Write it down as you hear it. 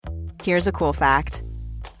Here's a cool fact.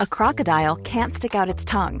 A crocodile can't stick out its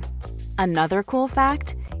tongue. Another cool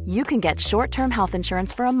fact, you can get short-term health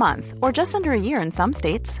insurance for a month or just under a year in some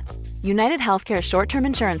states. United Healthcare short-term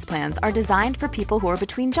insurance plans are designed for people who are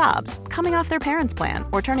between jobs, coming off their parents' plan,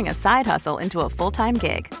 or turning a side hustle into a full-time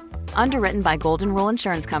gig. Underwritten by Golden Rule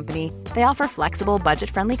Insurance Company, they offer flexible,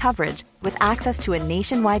 budget-friendly coverage with access to a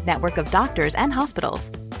nationwide network of doctors and hospitals.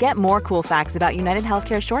 Get more cool facts about United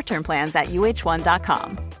Healthcare short-term plans at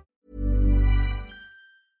uh1.com.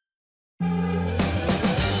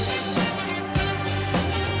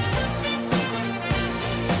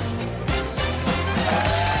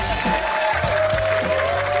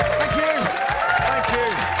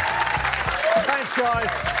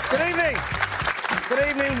 Good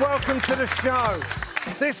evening, welcome to the show.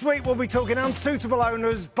 This week we'll be talking unsuitable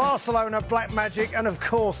owners, Barcelona, Black Magic and, of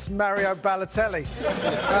course, Mario Balotelli.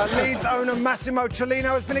 Leeds owner Massimo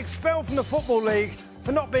Cellino has been expelled from the Football League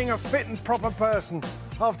for not being a fit and proper person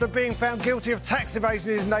after being found guilty of tax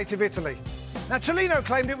evasion in his native Italy. Now, Cellino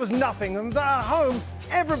claimed it was nothing and that at home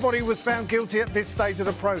everybody was found guilty at this stage of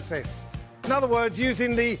the process. In other words,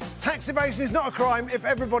 using the tax evasion is not a crime if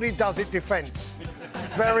everybody does it defence.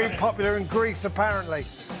 Very popular in Greece, apparently.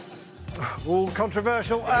 All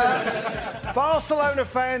controversial. Barcelona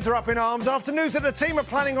fans are up in arms after news that the team are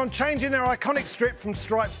planning on changing their iconic strip from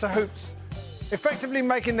stripes to hoops, effectively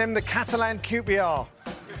making them the Catalan QPR.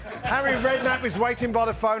 Harry Redknapp is waiting by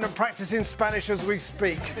the phone and practising Spanish as we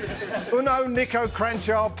speak. Uno Nico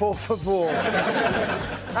Cranchar, por favor.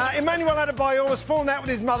 Emmanuel Adebayor was falling out with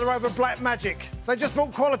his mother over Black Magic. If they just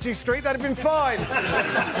bought Quality Street, they'd have been fine.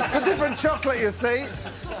 It's a different chocolate, you see.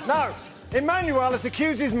 No, Emmanuel has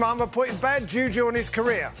accused his mum of putting bad juju on his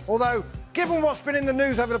career. Although, given what's been in the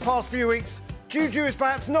news over the past few weeks, juju is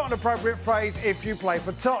perhaps not an appropriate phrase if you play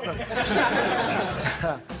for Tottenham.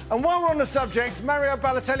 And while we're on the subject, Mario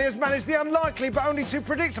Balotelli has managed the unlikely but only too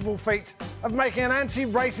predictable feat of making an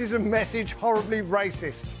anti-racism message horribly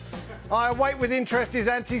racist. I await with interest his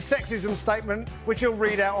anti-sexism statement, which he'll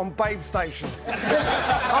read out on Babe Station.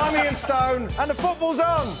 I'm Ian Stone, and the football's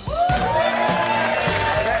on!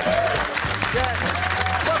 Yes.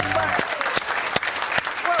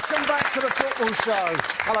 Welcome back to the Football Show.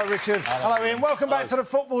 Hello, Richard. Hello, Ian. Welcome back to the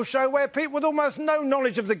Football Show, where people with almost no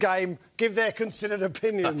knowledge of the game give their considered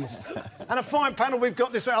opinions. And a fine panel we've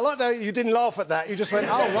got this week. I like that you didn't laugh at that. You just went,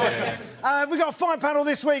 oh, right. We've got a fine panel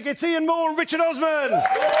this week. It's Ian Moore and Richard Osman.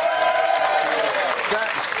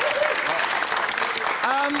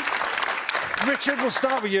 Richard, we'll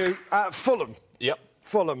start with you. Fulham. Yep.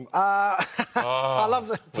 Fulham. I love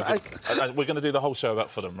that. We're going to do the whole show about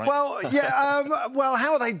Fulham, right? Well, yeah. Well,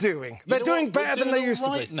 how are they doing? They're doing better than they used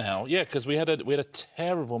to be. Now, yeah, because we had a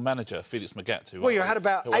terrible manager, Felix Magath. Well, you had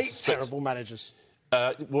about 8 terrible managers.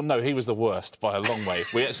 Well, no, he was the worst by a long way.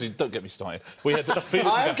 We actually, don't get me started. We had Felix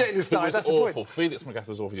I am getting you started, that's awful. The point. Felix Magath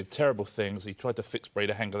was awful. He did terrible things. He tried to fix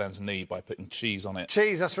Breda Hangeland's knee by putting cheese on it.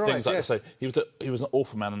 Cheese, that's right, things like yes. that. So he was an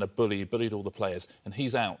awful man and a bully. He bullied all the players. And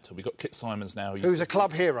he's out. We've got Kit Simons now. Who's a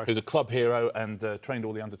club hero. Who's a club hero and trained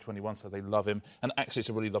all the under-21, so they love him. And actually, it's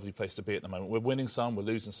a really lovely place to be at the moment. We're winning some, we're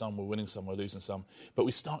losing some, we're winning some, we're losing some. But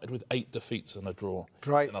we started with 8 defeats and a draw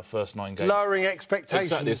in our first 9 games. Lowering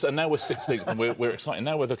expectations. Exactly. And now we're 16th and we're excited.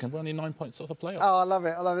 Now we're only 9 points off the playoffs. Oh, I love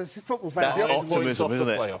it. I love it. It's football fans. That's optimism, isn't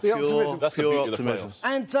it? The optimism. That's the beauty of the playoffs.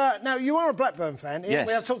 And now, you are a Blackburn fan. Yes.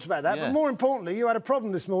 We have talked about that. Yeah. But more importantly, you had a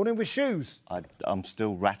problem this morning with shoes. I'm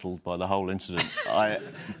still rattled by the whole incident.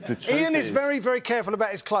 Ian is very, very careful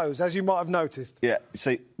about his clothes, as you might have noticed. Yeah,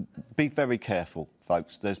 see, be very careful,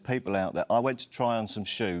 folks. There's people out there. I went to try on some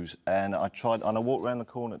shoes and I walked around the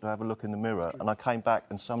corner to have a look in the mirror and I came back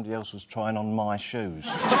and somebody else was trying on my shoes.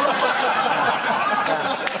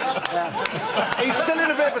 He's still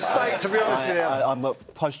in a bit of a state, to be honest with you. I'm a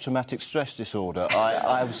post-traumatic stress disorder.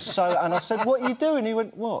 I was so... And I said, what are you doing? He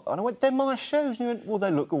went, what? And I went, they're my shoes. And he went, well,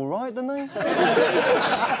 they look all right, don't they?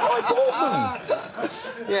 I bought them.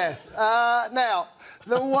 Yes. Now,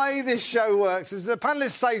 the way this show works is the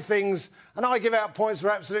panellists say things and I give out points for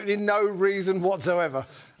absolutely no reason whatsoever.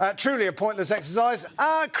 Truly a pointless exercise.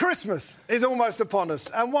 Christmas is almost upon us.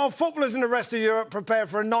 And while footballers in the rest of Europe prepare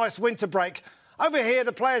for a nice winter break, over here,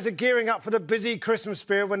 the players are gearing up for the busy Christmas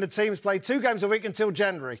period when the teams play 2 games a week until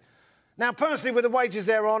January. Now, personally, with the wages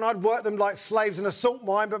they're on, I'd work them like slaves in a salt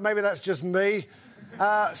mine, but maybe that's just me.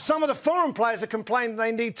 Some of the foreign players are complaining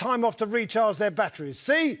they need time off to recharge their batteries.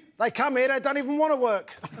 See? They come here, they don't even want to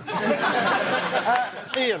work.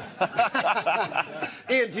 Ian.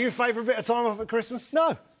 Ian, do you favour a bit of time off at Christmas?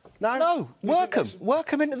 No. No? Work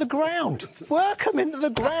them into the ground. Work them into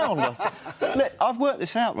the ground. Look, I've worked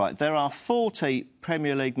this out, right. There are 40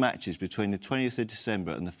 Premier League matches between the 20th of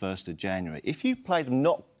December and the 1st of January. If you played them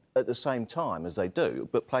not at the same time as they do,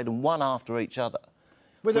 but played them one after each other,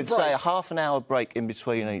 with say, a half an hour break in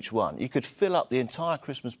between each one, you could fill up the entire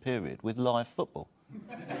Christmas period with live football.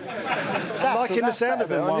 Liking the sound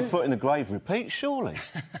of it, One foot in the grave repeat, surely.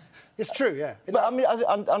 It's true, yeah. But, I mean,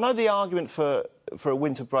 I know the argument for a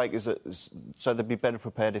winter break is that so they'd be better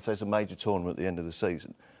prepared if there's a major tournament at the end of the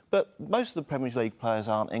season. But most of the Premier League players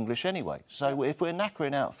aren't English anyway, so if we're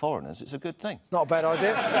knackering out foreigners, it's a good thing. Not a bad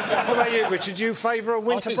idea. What about you, Richard? Do you favour a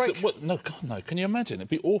winter break? So, no, God, no. Can you imagine? It'd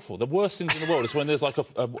be awful. The worst things in the world is when there's like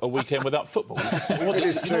a weekend without football. It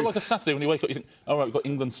is true. Like a Saturday when you wake up, you think, all right, we've got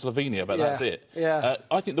England-Slovenia, but that's it. Yeah.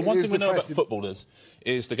 I think the one thing we know about footballers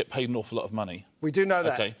is they get paid an awful lot of money. We do know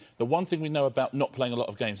that. OK. The one thing we know about not playing a lot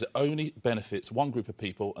of games, it only benefits one group of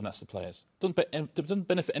people, and that's the players. Doesn't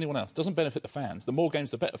benefit anyone else. Doesn't benefit the fans. The more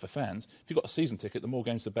games, the better for fans. If you've got a season ticket, the more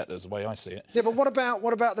games, the better, is the way I see it. Yeah, but what about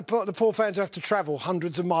the poor fans who have to travel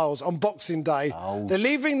hundreds of miles on Boxing Day? Oh. They're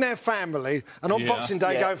leaving their family, and on Boxing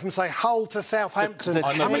Day going from, say, Hull to Southampton.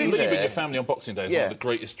 I know, leaving your family on Boxing Day is one of the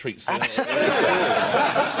greatest treats. This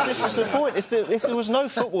is the point. If there was no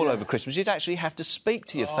football over Christmas, you'd actually have to speak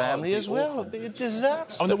to your family as well. It'd be a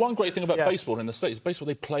disaster. I mean, the one great thing about baseball in the States, baseball,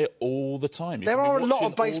 they play it all the time. There are a lot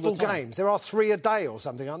of baseball games. There are 3 a day or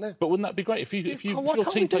something, aren't there? But wouldn't that be great if your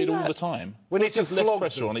team played all the time? We need to less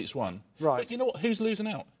pressure on each one. Right. But you know what? Who's losing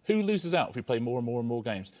out? Who loses out if we play more and more and more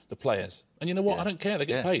games? The players. And you know what? I don't care. They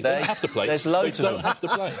get paid. They don't have to play. There's loads of them. They don't have to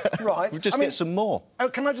play. Right. We'll just get some more.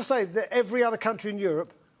 Can I just say that every other country in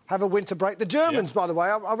Europe have a winter break? The Germans, by the way,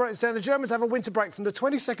 I wrote this down, the Germans have a winter break from the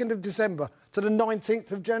 22nd of December to the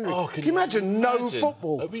 19th of January. Oh, can you imagine no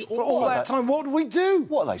football for all that time? What would we do?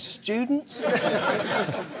 What are they, students?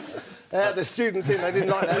 The students in, they didn't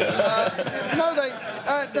like that.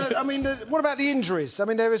 I mean, what about the injuries? I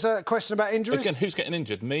mean, there is a question about injuries. Again, who's getting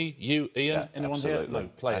injured? Me, you, Ian, anyone here? No,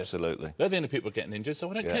 players. Absolutely. They're the only people getting injured,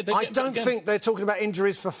 so I don't care. I don't think they're talking about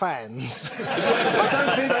injuries for fans. I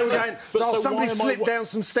don't think they were going, somebody slipped down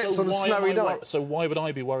some steps on a snowy night. So why would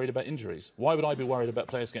I be worried about injuries? Why would I be worried about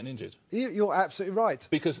players getting injured? You're absolutely right.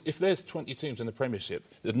 Because if there's 20 teams in the Premiership,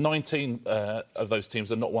 there's 19 of those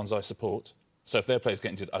teams are not ones I support. So if their players get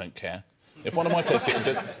injured, I don't care. If one of my players get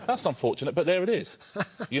injured, that's unfortunate, but there it is.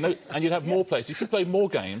 You know, and you'd have more players. If you play more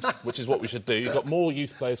games, which is what we should do, you've got more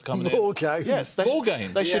youth players coming in. More games? Yes, more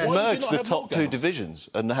games. They should merge the top 2 divisions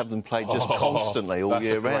and have them played just constantly all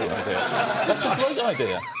year round. That's a great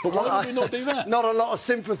idea. But why would we not do that? Not a lot of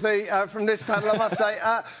sympathy from this panel, I must say.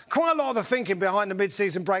 Quite a lot of the thinking behind the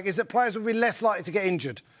mid-season break is that players will be less likely to get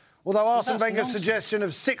injured. Although Arsene Wenger's suggestion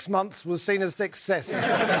of 6 months was seen as excessive.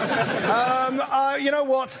 You know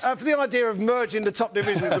what? For the idea of merging the top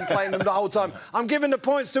divisions and playing them the whole time, I'm giving the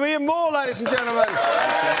points to Ian Moore, ladies and gentlemen. Can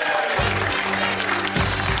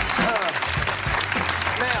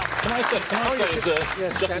I say,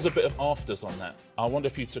 just as a bit of afters on that, I wonder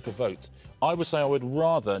if you took a vote. I would say I would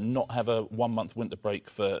rather not have a 1-month winter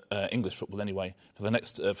break for English football anyway for the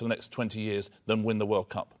next 20 years than win the World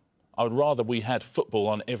Cup. I would rather we had football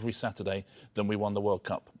on every Saturday than we won the World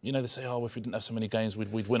Cup. You know, they say, if we didn't have so many games, we'd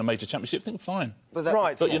win a major championship. I think, fine.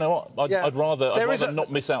 But you know what? I'd rather not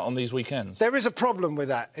miss out on these weekends. There is a problem with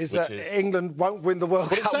that, is that England won't win the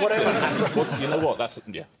World Cup, whatever. Well, you know what? That's...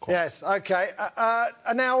 Yeah. Yes, OK.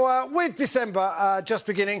 Now, with December just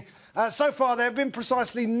beginning, so far there have been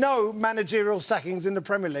precisely no managerial sackings in the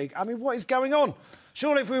Premier League. I mean, what is going on?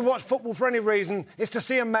 Surely if we watch football for any reason, it's to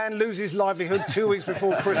see a man lose his livelihood 2 weeks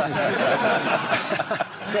before Christmas.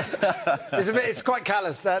 It's quite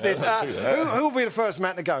callous, this. Who will be the first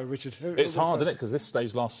man to go, Richard? It's hard, isn't it? Because this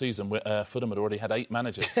stage last season, Fulham had already had 8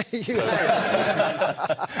 managers. I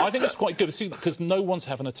think it's quite good, because no one's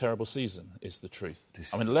having a terrible season, is the truth.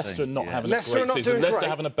 I mean, Leicester not having a great season. Leicester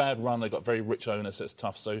having a bad run. They've got very rich owners, so it's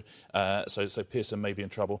tough. So Pearson may be in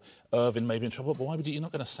trouble. Irvin may be in trouble. But why would you're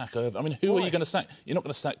not going to sack Irvin? I mean, who are you going to sack? You're not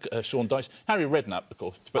going to sack Sean Dyche. Harry Redknapp, of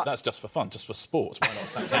course, but that's just for fun, just for sport. Why not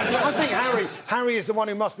sack Harry? I think Harry is the one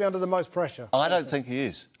who must be under the most pressure. I don't think he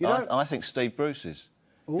is. You don't? I think Steve Bruce is.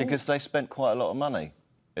 Ooh. Because they spent quite a lot of money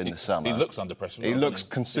in the summer. He looks under pressure. He looks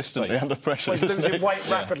consistently under pressure. Well, he's losing weight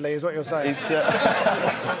rapidly, is what you're saying.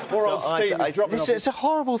 Poor old Steve is dropping off. It's a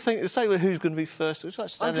horrible thing to say, who's going to be first. It's like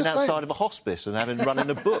standing outside of a hospice and running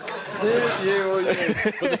a book. you.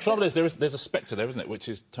 But the trouble is, there's a spectre there, isn't it, which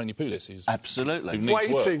is Tony Pulis. Who's absolutely.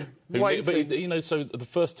 Waiting. But, you know, so the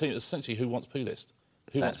first team, essentially, who wants Pulis?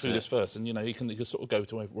 Who wants Pulis first? And, he can sort of go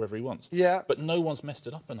to wherever he wants. Yeah. But no one's messed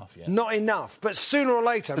it up enough yet. Not enough. But sooner or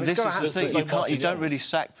later, this is the thing. You don't really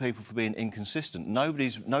sack people for being inconsistent.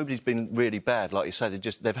 Nobody's been really bad, like you say.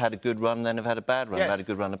 They've had a good run, then they've had a bad run. Yes. They've had a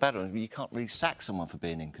good run, a bad run. You can't really sack someone for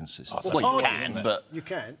being inconsistent. Well, you can, but you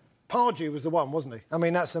can. Pardew was the one, wasn't he? I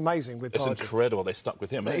mean, that's amazing with Pardew. It's incredible they stuck with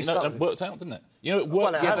him. It worked out, didn't it? It worked.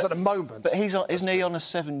 Well, it has at the moment. But isn't he on a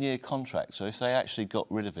 7-year contract? So if they actually got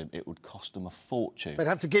rid of him, it would cost them a fortune. They'd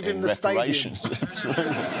have to give him the stadium.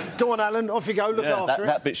 Go on, Alan, off you go, look after it.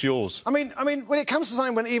 That bit's yours. I mean, when it comes to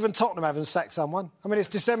saying when even Tottenham haven't sacked someone, I mean, it's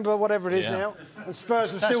December, whatever it is now, and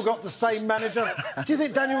Spurs have still got the same manager. Do you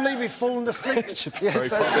think Daniel Levy's fallen asleep? It's a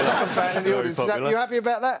Tottenham fan in the audience. You happy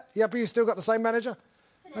about that? You happy you've still got the same manager?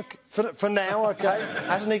 Okay. For now, OK.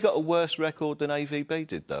 Hasn't he got a worse record than AVB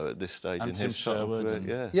did, though, at this stage in his Sherwood?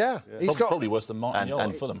 Yeah. He's probably worse than Martin Yole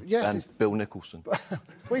and Fulham. Yes, and Bill Nicholson. Well,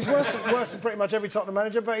 he's worse than pretty much every Tottenham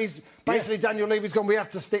manager, but he's basically Daniel Levy's gone, we have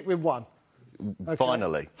to stick with one.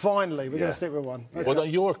 Okay. Finally, we're going to stick with one. Okay. Well,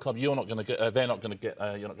 you're a club. You're not going to get. They're not going to get.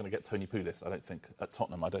 You're not going to get Tony Pulis. I don't think at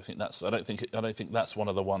Tottenham. I don't think that's one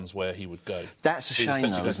of the ones where he would go. That's a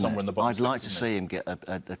shame, though, isn't it? I'd like to see him get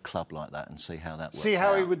a club like that and see how that works. See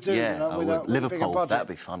how he would do. Yeah, Liverpool. That'd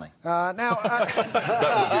be funny. That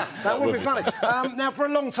would be funny. Now, for a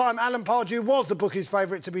long time, Alan Pardew was the bookies'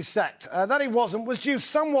 favourite to be sacked. That he wasn't was due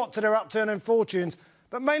somewhat to their upturn in fortunes,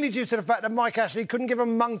 but mainly due to the fact that Mike Ashley couldn't give a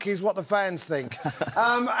monkey's what the fans think.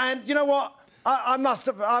 And you know what? I must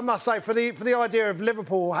say, for the idea of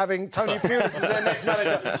Liverpool having Tony Pulis as their next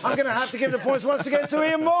manager, I'm going to have to give the points once again to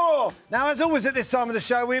Ian Moore. Now, as always at this time of the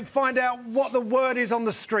show, we find out what the word is on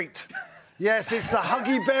the street. Yes, it's the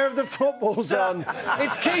Huggy Bear of the football zone.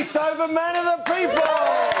 It's Keith Dover, man of the people!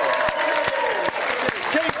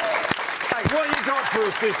 Keith, what have you got for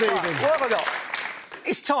us this evening? What have I got?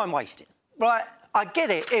 It's time wasting. Right, I get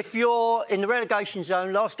it. If you're in the relegation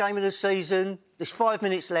zone, last game of the season, there's 5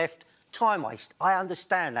 minutes left, time waste. I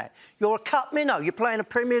understand that. You're a cup minnow. You're playing a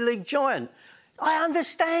Premier League giant. I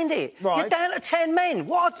understand it. Right. You're down to 10 men.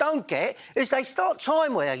 What I don't get is they start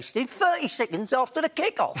time wasting 30 seconds after the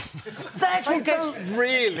kick-off. That's what gets... They don't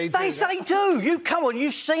really do They say do. Come on,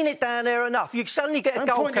 you've seen it down there enough. You suddenly get a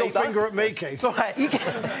goalkeeper... Don't point your finger at me, Keith. Right, you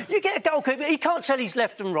get a goalkeeper. He can't tell he's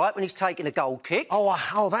left and right when he's taking a goal kick.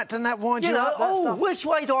 Doesn't that wind you up, that stuff? Which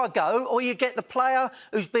way do I go? Or you get the player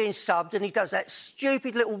who's being subbed and he does that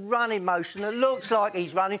stupid little running motion that looks like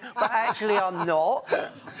he's running, but actually I'm not.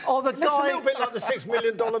 Or the guy... Looks a little bit like the $6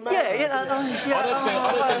 million man.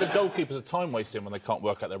 I don't think the goalkeepers are time wasting when they can't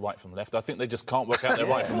work out their right from left. I think they just can't work out their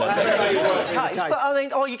right from left. But I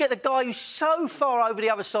think, you get the guy who's so far over the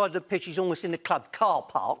other side of the pitch he's almost in the club car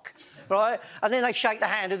park. Right? And then they shake the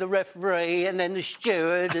hand of the referee and then the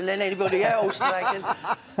steward and then anybody else. I mean,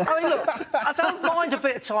 look, I don't mind a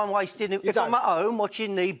bit of time wasting if I'm at home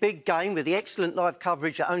watching the big game with the excellent live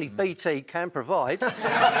coverage that only BT can provide.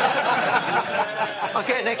 I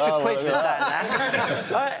get an extra quid for saying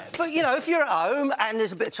that. But, if you're at home and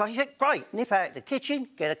there's a bit of time, you think, great, nip out the kitchen,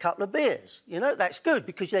 get a couple of beers. That's good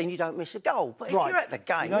because then you don't miss a goal. But if you're at the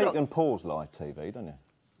game... You can pause live TV, don't you?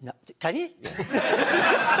 No, can you? No,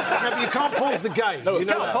 but you can't pause the game. No, you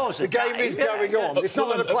can't pause the game. The game is going on. It's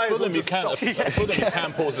not that the players will just stop. Fulham, you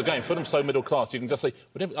can pause the game. Fulham's so middle class, you can just say,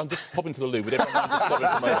 I'm just popping to the loo. Would everyone mind just stopping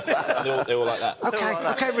for a moment? And they're all like that.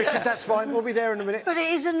 OK, Richard, that's fine. We'll be there in a minute. But it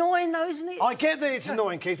is annoying, though, isn't it? I get that it's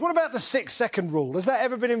annoying, Keith. What about the 6-second rule? Has that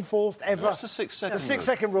ever been enforced, ever? What's the 6-second rule? The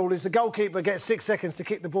 6-second rule is the goalkeeper gets 6 seconds to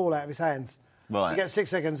kick the ball out of his hands. Right. You get 6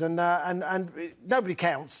 seconds and nobody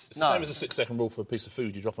counts. It's the same as a 6-second rule for a piece of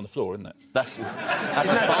food you drop on the floor, isn't it? That's a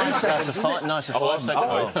 5-second. No, it's a 5-second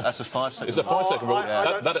rule. That's a 5-second. It's a 5-second rule.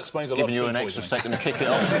 That explains a lot. Giving you an extra second to kick it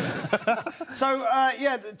off. So,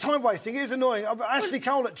 time wasting is annoying. Ashley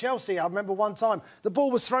Cole at Chelsea, I remember one time, the ball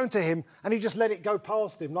was thrown to him and he just let it go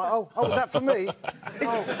past him. Like, was that for me?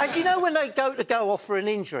 And do you know when they go off for an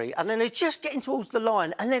injury and then they're just getting towards the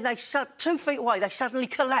line and then 2 feet away, they suddenly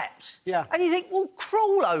collapse? Yeah. And you think, well,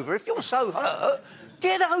 crawl over. If you're so hurt,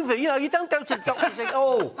 get over. You don't go to the doctor and think,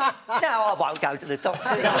 no, I won't go to the doctor.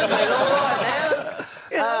 I'll feel all right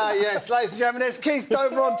now. Yes, ladies and gentlemen, there's Keith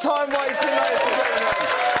Dover on time wasting, ladies and gentlemen.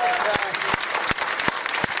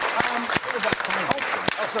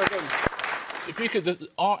 If you could,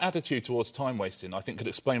 our attitude towards time wasting, I think, could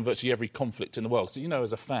explain virtually every conflict in the world. So,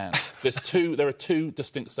 as a fan, there are two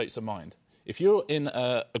distinct states of mind. If you're in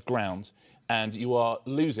a ground and you are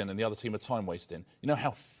losing and the other team are time wasting, you know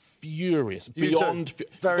how furious, very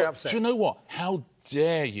upset. Do you know what? How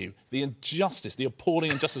dare you? The injustice, the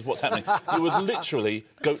appalling injustice of what's happening. You would literally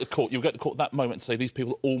go to court. You would go to court that moment and say these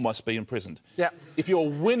people all must be imprisoned. Yeah. If you're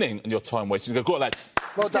winning and you're time wasting, you go, go on, lads.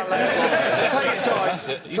 Well done, lads. Take your time. That's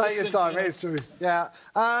it. Take your time. It is true. Yeah.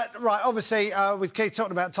 Right. Obviously, with Keith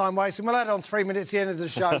talking about time wasting, we'll add on 3 minutes at the end of the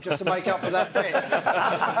show just to make up for that bit.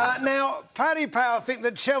 Now, Paddy Power think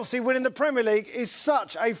that Chelsea winning the Premier League is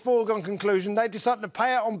such a foregone conclusion. They decided to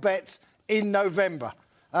pay out on bets in November.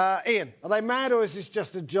 Ian, are they mad or is this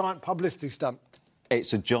just a giant publicity stunt?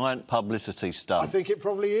 It's a giant publicity stunt. I think it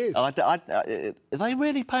probably is. Are they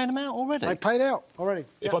really paying them out already? They paid out already.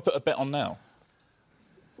 If I put a bet on now,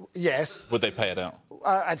 yes. would they pay it out?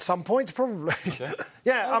 At some point, probably. Okay.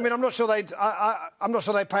 Yeah, I mean, I'm not sure they'd. I'm not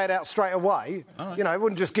sure they pay it out straight away. Right. You know, it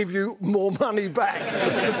wouldn't just give you more money back.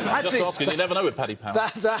 Actually, just asking. You never know with Paddy Power.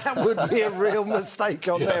 That would be a real mistake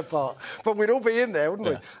on their part. But we'd all be in there, wouldn't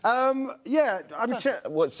we? Yeah. I mean,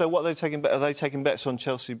 so what are they taking? Are they taking bets on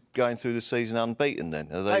Chelsea going through the season unbeaten? Then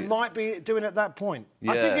they might be doing it at that point.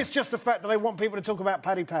 Yeah. I think it's just the fact that they want people to talk about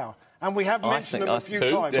Paddy Power. And we have mentioned them a few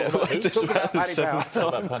times. Yeah. Talk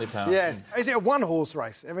about Paddy Power. Yes. Is it a one-horse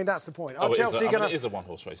race? I mean, that's the point. Chelsea it is a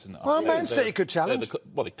one-horse race, isn't it? Well, Man City could challenge.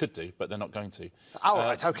 Well, they could do, but they're not going to. Oh,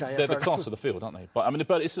 right, OK. They're the class of the field, aren't they? But, I mean,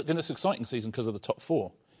 it's an exciting season because of the top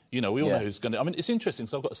four. You know, we all know who's going to... I mean, it's interesting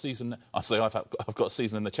because I've got a season... I say I've got a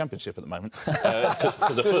season in the Championship at the moment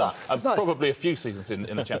because of Fulham. I've probably a few seasons in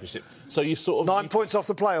the Championship. So you sort of... 9 points off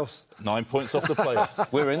the playoffs. 9 points off the playoffs.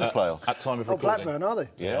 We're in the playoffs. At time of recording. Blackburn, are they?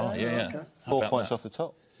 Yeah. Okay. 4 points off the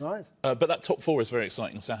top. Right. But that top four is very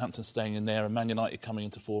exciting. Southampton staying in there and Man United coming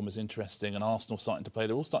into form is interesting and Arsenal starting to play.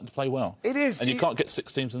 They're all starting to play well. It is. And you can't get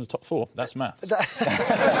 6 teams in the top four. That's maths. I've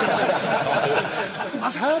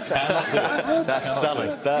heard that. That's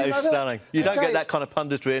stunning. That is stunning. You don't get that kind of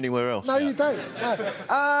punditry anywhere else. No, you don't. No.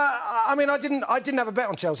 I mean, I didn't have a bet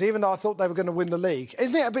on Chelsea, even though I thought they were going to win the league.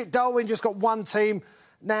 Isn't it a bit dull when you just got one team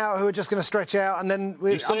now who are just going to stretch out and then...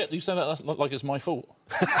 You say that like it's my fault.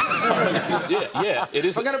 yeah, it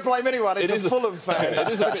is. I'm going to blame anyone. It's a Fulham fan. It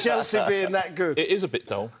is Chelsea being that good. It is a bit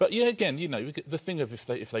dull. But, yeah, again, you know, the thing of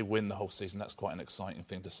if they win the whole season, that's quite an exciting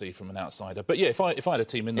thing to see from an outsider. But, yeah, if I had a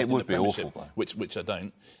team in the Premiership, which I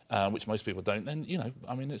don't, which most people don't, then, you know,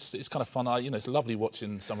 I mean, it's kind of fun. It's lovely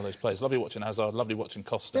watching some of those players. Lovely watching Hazard, lovely watching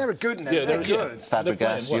Costa. They're good now. Yeah, they're good.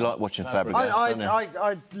 Fabregas. You like watching Fabregas, don't you?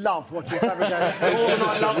 I love watching Fabregas. More than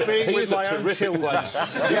I love being with my own children.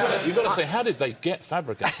 You've got to say, how did they get Fabregas?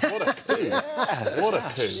 What a coup. What a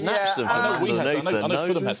coup. Snaps them from underneath I know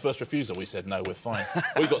Fulham had first refusal. We said, no, we're fine.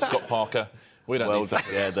 We've got Scott Parker. We don't need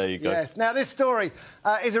Fabregas. Yeah, there you go. Yes. Now, this story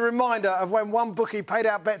is a reminder of when one bookie paid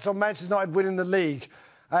out bets on Manchester United winning the league.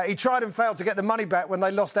 He tried and failed to get the money back when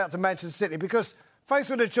they lost out to Manchester City because...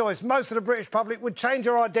 Faced with a choice, most of the British public would change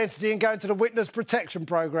their identity and go into the witness protection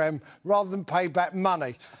programme rather than pay back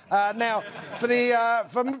money. Now, for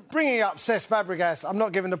bringing up Cesc Fabregas, I'm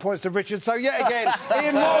not giving the points to Richard, so yet again,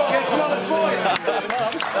 Ian Moore gets another point.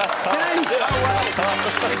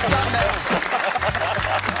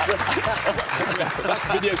 That's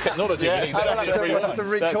video technology. I'll have to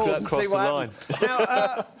record and see what happened.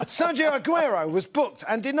 Now, Sergio Aguero was booked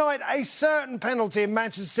and denied a certain penalty in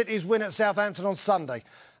Manchester City's win at Southampton on Sunday.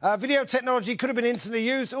 Video technology could have been instantly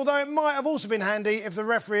used, although it might have also been handy if the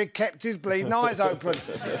referee had kept his bleeding eyes open.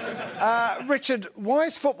 Richard, why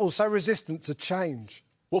is football so resistant to change?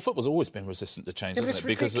 Well, football's always been resistant to change, hasn't it?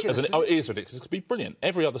 Because it is ridiculous. It could be brilliant.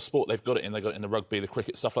 Every other sport they've got it in. They've got it in the rugby, the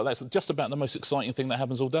cricket, stuff like that. It's just about the most exciting thing that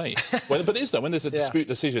happens all day. But it is though. When there's a dispute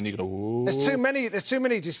decision, you go. Ooh. There's too many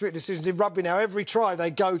dispute decisions in rugby now. Every try they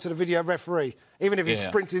go to the video referee, even if he's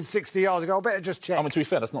sprinted 60 yards. They go, I better just check. I mean, to be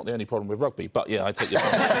fair, that's not the only problem with rugby. But yeah, I take your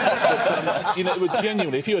point. But, you know, it would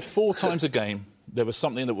genuinely, if you had 4 times a game. There was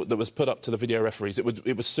something that was put up to the video referees. It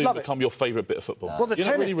would soon become your favourite bit of football. Well, the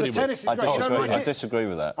tennis is great. I disagree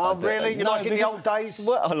with that. Oh, really? You like it in the old days?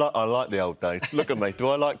 Well, I like the old days. Look at me. Do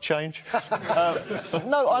I like change?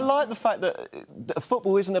 No, I like the fact that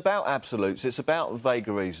football isn't about absolutes. It's about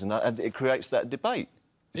vagaries, and it creates that debate.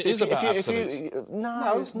 It is about absolutes.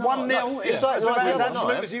 No, it's not. 1-0 is about as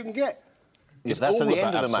absolute as you can get. Yeah, that's at the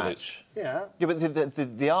end of the match. Yeah. Yeah, but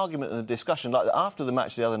the argument and the discussion, like after the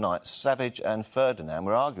match the other night, Savage and Ferdinand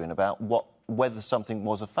were arguing about whether something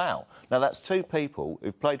was a foul. Now, that's 2 people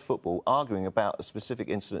who've played football arguing about a specific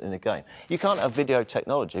incident in a game. You can't have video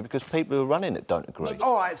technology because people who are running it don't agree.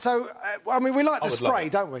 All right, so, I mean, we like the spray,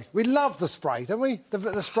 don't we? We love the spray, don't we?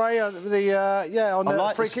 The spray, on the free kicks. I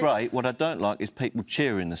like the spray. What I don't like is people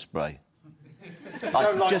cheering the spray.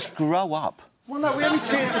 Just grow up. Well, no, we only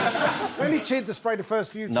cheered the spray the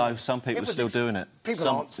first few times. No, some people are still doing it. People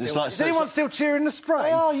aren't still... Like, is anyone still cheering the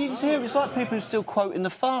spray? Oh, you can hear it's like people are still quoting the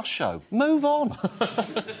Fast Show. Move on.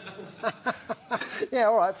 Yeah,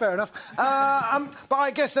 all right, fair enough. But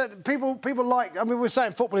I guess people like... I mean, we're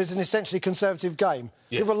saying football is an essentially conservative game.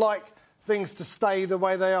 Yes. People like things to stay the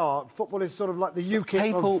way they are. Football is sort of like the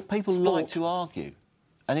UKIP of People sport. like to argue.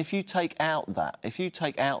 And if you take out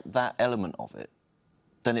that element of it,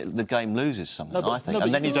 then the game loses something, I think.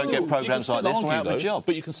 And then you don't get programmes like this, we're out of a job.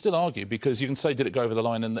 But you can still argue, because you can say, did it go over the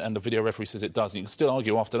line, and the video referee says it does. And you can still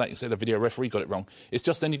argue after that. You can say the video referee got it wrong. It's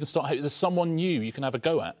just then you can start... There's someone new you can have a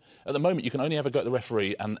go at. At the moment, you can only have a go at the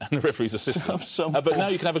referee and the referee's assistant. But now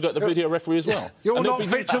you can have a go at the video referee as well. You're not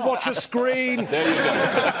fit to watch a screen. There you go.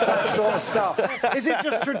 That sort of stuff. Is it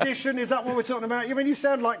just tradition? Is that what we're talking about? I mean, you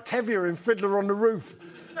sound like Tevye in Fiddler on the Roof.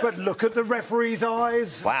 But look at the referee's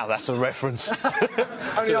eyes. Wow, that's a reference.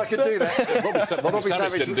 Only I could do that. Robbie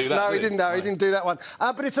Savage didn't do that. No, he didn't. No, he didn't do that one.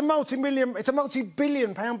 But it's a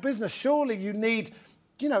multi-billion-pound business. Surely you need,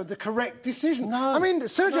 you know, the correct decision. No, I mean,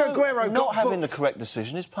 Sergio Aguero not having the correct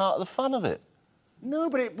decision is part of the fun of it. No,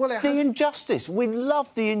 but it has... The injustice. We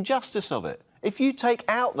love the injustice of it. If you take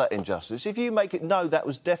out that injustice, if you make it, no, that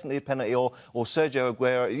was definitely a penalty, or Sergio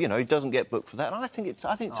Aguero, you know, he doesn't get booked for that. And I think it's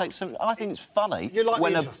funny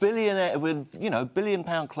when a billionaire, with, you know, £1 billion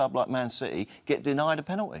club like Man City get denied a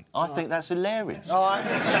penalty. I think that's hilarious. All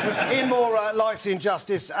right. Ian Moore likes the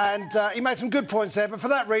injustice, and he made some good points there. But for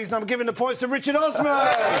that reason, I'm giving the points to Richard Osman.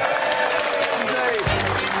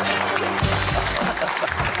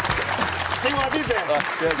 See what I did there?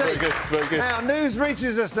 Yeah, very good, very good. Now, news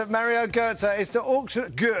reaches us that Mario Götze is to auction...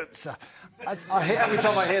 Götze. Every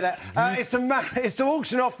time I hear that. It's to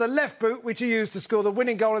auction off the left boot, which he used to score the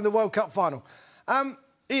winning goal in the World Cup final.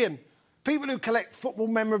 Ian, people who collect football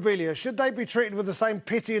memorabilia, should they be treated with the same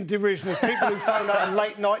pity and derision as people who phone out on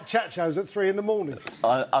late-night chat shows at 3 in the morning?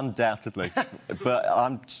 Undoubtedly. But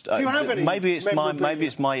I'm... Do you have any maybe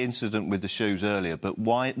it's my incident with the shoes earlier, but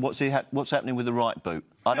why? What's happening with the right boot?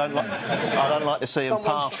 I don't like to see them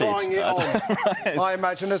parted. Trying it on. I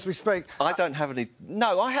imagine, as we speak. I don't have any...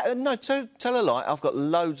 No, tell a lie. I've got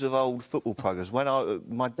loads of old football programmes.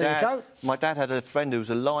 My dad had a friend who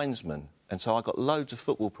was a linesman, and so I got loads of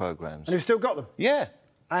football programmes. And you've still got them? Yeah.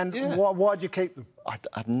 And why'd you keep them? I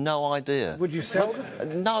have no idea. Would you sell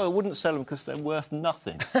them? No, I wouldn't sell them because they're worth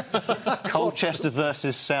nothing. Colchester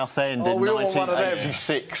versus Southend in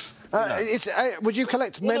 1986. Would you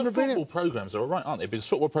collect memorabilia? Football programmes are all right, aren't they? Because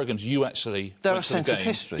football programmes, you actually... They're a sense of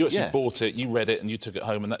history. You actually bought it, you read it, and you took it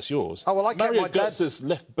home, and that's yours. Oh, well, I kept Mario my dad's... Götze's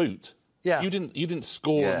left boot. Yeah. You didn't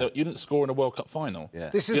score. Yeah. You didn't score in a World Cup final.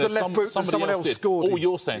 Yeah. This is the left boot that someone else scored. All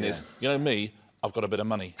you're saying is, you know me, I've got a bit of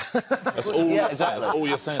money. That's all. That's all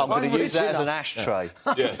you're saying. I'm going to use that as an ashtray.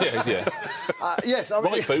 Yeah. Yes. I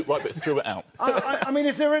mean, right boot, right, but threw it out. I mean,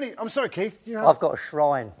 is there any? I'm sorry, Keith. I've got a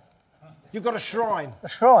shrine. You've got a shrine. A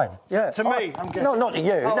shrine. Yeah. To me, I'm guessing. No, not to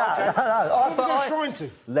you. Oh, no. Who have you got a shrine to?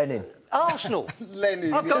 Lenin. Arsenal.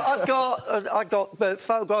 Lenin. I've got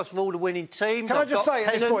photographs of all the winning teams. Can I just say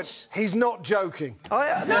at this point, he's not joking. You've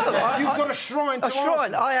got a shrine to Arsenal. A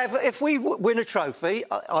shrine. If we win a trophy,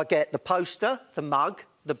 I get the poster, the mug,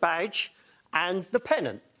 the badge, and the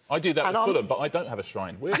pennant. I do that with Fulham, but I don't have a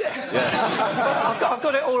shrine. Weird. I've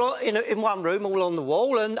got it all in one room, all on the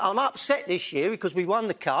wall, and I'm upset this year because we won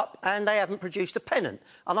the Cup and they haven't produced a pennant.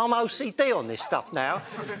 And I'm OCD on this stuff now.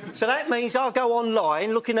 So that means I'll go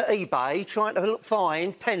online, looking at eBay, trying to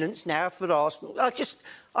find pennants now for Arsenal.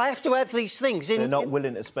 I have to have these things in... They're not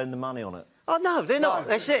willing to spend the money on it. Oh, no, they're not.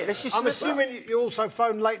 That's it. I'm assuming you also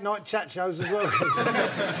phone late-night chat shows as well.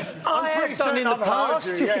 I have done in the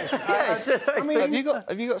past. Yes. I mean,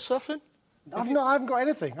 have you got stuff in? I haven't got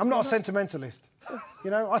anything. I'm not a sentimentalist. You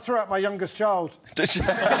know, I threw out my youngest child. Did you?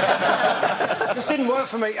 Just didn't work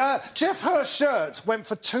for me. Jeff Hurst's shirt went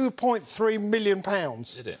for £2.3 million.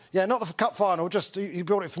 Did it? Yeah, not the cup final. Just he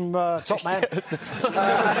bought it from Top Man.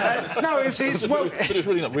 No, it's but it's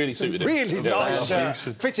really not really suited him. Really nice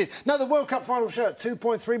shirt. Fitted. No, the World Cup final shirt,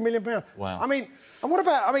 £2.3 million. Wow. I mean, and what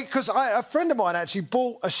about? I mean, because a friend of mine actually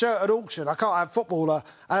bought a shirt at auction. I can't have footballer,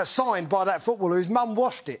 and it's signed by that footballer whose mum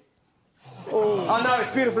washed it. Oh. I know, it's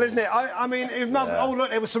beautiful, isn't it? I mean, his mum... Yeah. Oh, look,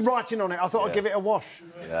 there was some writing on it. I thought I'd give it a wash.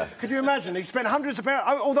 Yeah. Could you imagine? He spent hundreds of pounds...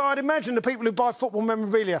 Although I'd imagine the people who buy football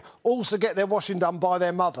memorabilia also get their washing done by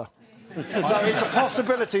their mother. So it's a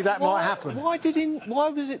possibility that might happen. Why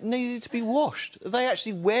was it needed to be washed? Are they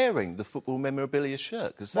actually wearing the football memorabilia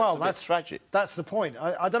shirt? Because that's tragic. That's the point.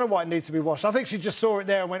 I don't know why it needs to be washed. I think she just saw it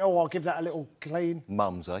there and went, oh, I'll give that a little clean.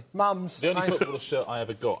 Mums, eh? Mums. The only footballer shirt I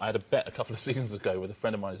ever got, I had a bet a couple of seasons ago with a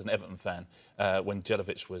friend of mine who's an Everton fan when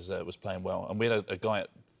Jelavic was playing well. And we had a guy at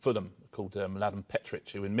Fulham called Mladen Petric,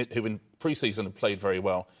 who in pre-season had played very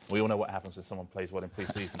well. We all know what happens when someone plays well in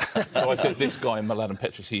pre-season. So I said, this guy, Mladen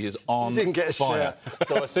Petric, he is on fire.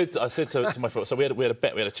 So I said to my friend, so we had a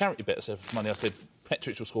bet, we had a charity bet, so for money, I said,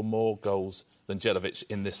 Petric will score more goals than Jelavic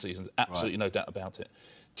in this season. Absolutely no doubt about it.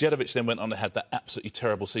 Jelavic then went on and had that absolutely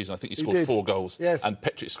terrible season. I think he scored 4 goals, and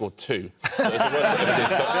Petric scored 2. So it was the worst thing I ever did.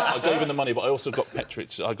 But I gave him the money, but I also got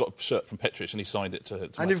Petric. I got a shirt from Petric, and he signed it to my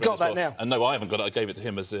And you've friend got that well. And And no, I haven't got it. I gave it to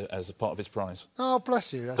him as a part of his prize. Oh,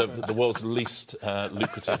 bless you. The world's least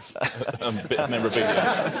lucrative bit of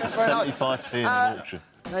memorabilia. 75p in an auction.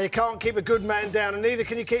 Now, you can't keep a good man down, and neither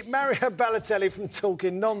can you keep Mario Balotelli from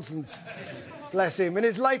talking nonsense. Bless him. In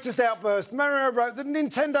his latest outburst, Mario wrote that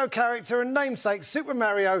Nintendo character and namesake Super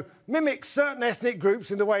Mario mimics certain ethnic groups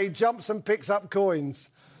in the way he jumps and picks up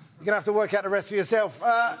coins. You're going to have to work out the rest for yourself.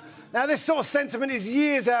 Now, this sort of sentiment is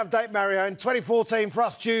years out of date, Mario. In 2014, for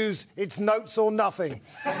us Jews, it's notes or nothing.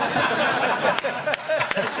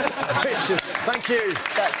 Richard, thank you.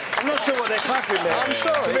 I'm not sure what they're clapping there. I'm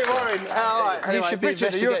sorry. It's a bit worrying. You should be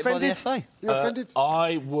Richard, are you investigated by the offended? FA. You offended?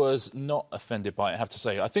 I was not offended by it, I have to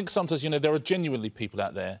say. I think sometimes, there are genuinely people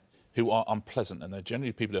out there who are unpleasant, and they're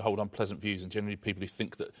generally people who hold unpleasant views, and generally people who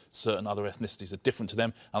think that certain other ethnicities are different to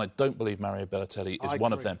them, and I don't believe Mario Balotelli is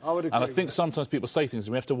one of them. I would agree and I think sometimes people say things,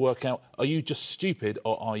 and we have to work out, are you just stupid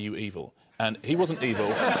or are you evil? And he wasn't evil.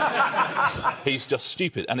 He's just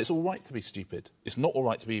stupid. And it's all right to be stupid. It's not all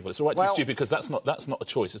right to be evil. It's all right to be stupid because that's not a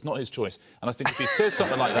choice. It's not his choice. And I think if he says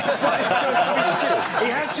something like that... He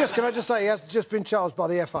has just, can I just say, he has just been charged by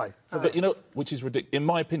the FA. But, which is ridiculous, in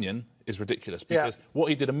my opinion, is ridiculous. Because what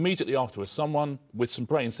he did immediately afterwards, someone with some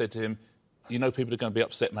brains said to him, people are going to be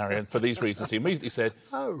upset, Marion, for these reasons. He immediately said...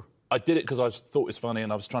 Oh. I did it because I thought it was funny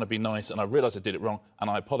and I was trying to be nice and I realised I did it wrong and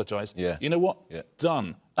I apologise. Yeah. You know what? Yeah.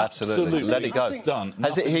 Done. Absolutely. Let it go. Done.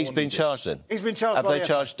 He's been charged then? He's been charged. Have by they the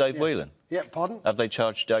charged FA? Dave Whelan? Yeah, pardon? Have they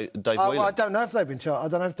charged Dave Whelan? I don't know if they've been charged. I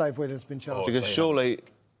don't know if Dave Whelan's been charged. Because surely,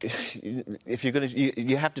 if you're going to,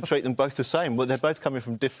 you have to treat them both the same. Well, they're both coming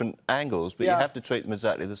from different angles, but you have to treat them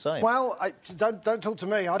exactly the same. Well, don't talk to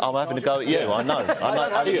me. I'm having a go at you. I know. I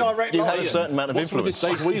don't have a direct You line. have a certain amount of influence. What's with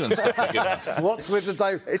this Dave Whelan stuff? What's with the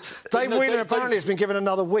Dave? Dave Whelan apparently has been given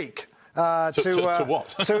another week. To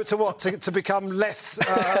what? To become less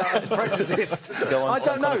prejudiced. I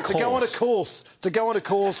don't know. To go on a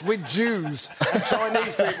course with Jews and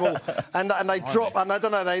Chinese people, and they drop. And I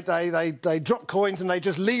don't know. They drop coins and they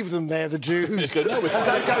just leave them there. The Jews. And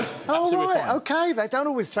Dave goes, "Oh right, okay." They don't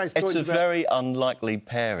always chase coins. It's a very unlikely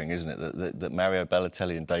pairing, isn't it? That Mario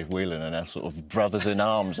Balotelli and Dave Whelan are now sort of brothers in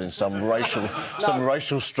arms in some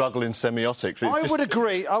racial struggle in semiotics. I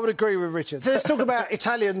would agree with Richard. So let's talk about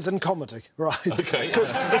Italians and comedy. Right. Okay.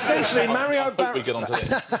 Because essentially Mario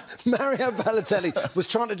Balotelli was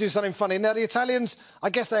trying to do something funny. Now, the Italians, I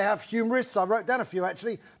guess they have humourists. I wrote down a few,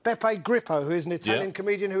 actually. Beppe Grippo, who is an Italian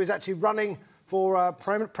comedian who is actually running for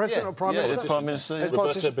President or Prime Minister. Prime Minister.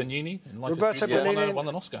 Roberto Benigni. Won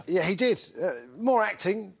an Oscar. Yeah, he did. More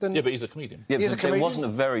acting than... Yeah, but he's a comedian. Yeah, he's a comedian. It wasn't a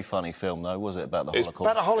very funny film, though, was it, about the Holocaust?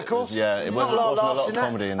 About the Holocaust? It wasn't a lot of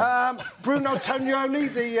comedy in it. Bruno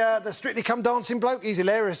Tonioli, the Strictly Come Dancing bloke, he's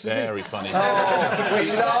hilarious, isn't he? Very funny.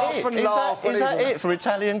 We laugh and laugh. Is that it for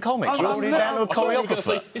Italian comics? We're already down to a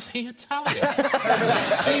choreographer. Is he Italian?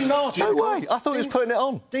 Dean Martin. No way. I thought he was putting it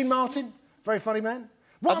on. Dean Martin, very funny man.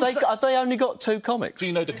 Have they only got 2 comics?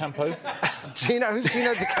 Gino D'Acampo. Who's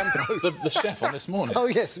Gino D'Acampo? the chef on This Morning. Oh,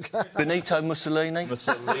 yes. Benito Mussolini.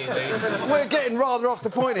 We're getting rather off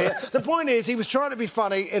the point here. The point is, he was trying to be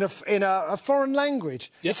funny in a foreign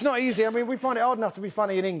language. Yeah. It's not easy. I mean, we find it hard enough to be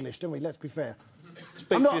funny in English, don't we? Let's be fair.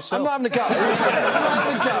 I'm not having a go.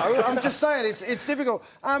 I'm just saying it's difficult.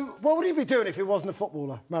 What would he be doing if he wasn't a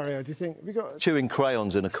footballer, Mario, do you think? Have you got... Chewing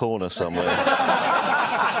crayons in a corner somewhere.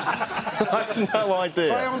 I have no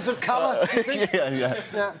idea. Crayons of colour, do you think?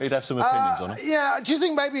 Yeah. He'd have some opinions on it. Yeah, do you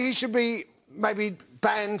think maybe he should be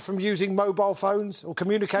banned from using mobile phones or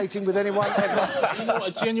communicating with anyone ever? You know what, I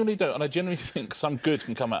genuinely don't, and I genuinely think some good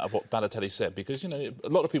can come out of what Balotelli said, because, you know, a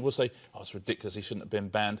lot of people say, oh, it's ridiculous, he shouldn't have been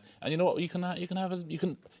banned. And you know what, you can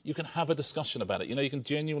have a discussion about it. You know, he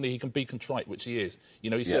can be contrite, which he is. You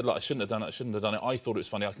know, he said, like, I shouldn't have done it. I thought it was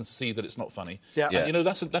funny. I can see that it's not funny. Yeah. And, you know,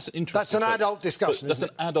 that's an interesting... That's an adult discussion, That's an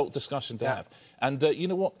adult discussion to have. And you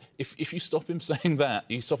know what? If you stop him saying that,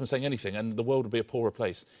 you stop him saying anything, and the world would be a poorer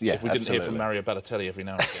place if we didn't hear from Mario Balotelli every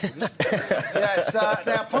now and again. Yes.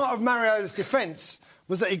 Now, part of Mario's defence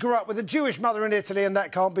was that he grew up with a Jewish mother in Italy, and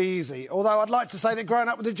that can't be easy. Although I'd like to say that growing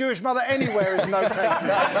up with a Jewish mother anywhere is no cake.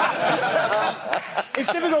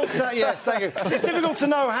 It's difficult to... Yes, thank you. It's difficult to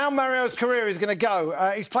know how Mario's career is going to go.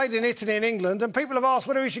 He's played in Italy and England, and people have asked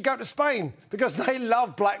whether he should go to Spain, because they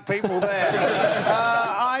love black people there.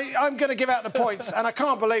 I'm going to give out the points, and I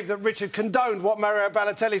can't believe that Richard condoned what Mario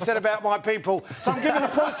Balotelli said about my people, so I'm giving the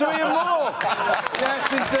points to Ian Moore.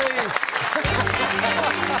 Yes, indeed.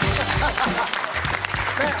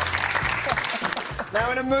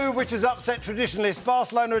 Now, in a move which has upset traditionalists,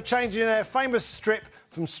 Barcelona are changing their famous strip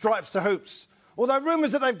from stripes to hoops. Although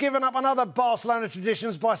rumours that they've given up on other Barcelona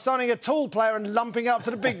traditions by signing a tall player and lumping up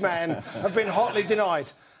to the big man have been hotly denied.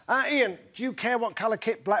 Ian, do you care what colour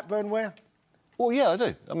kit Blackburn wear? Well, yeah, I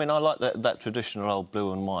do. I mean, I like that traditional old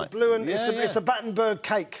blue and white. The blue and... It's a Battenberg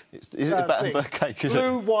cake. Is it a Battenberg cake? Is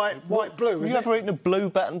blue, it? white, blue. Have you ever eaten a blue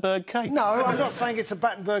Battenberg cake? No, I'm not saying it's a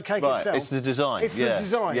Battenberg cake itself. It's the design. It's the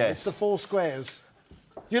design. Yes. It's the 4 squares.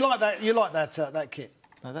 You like that? You like that kit?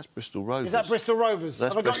 No, that's Bristol Rovers. Is that Bristol Rovers?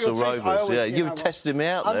 That's Bristol Rovers, yeah. You were testing me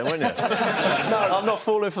out there, weren't you? No. I'm not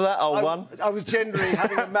falling for that old one. I was generally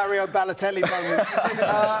having a Mario Balotelli moment.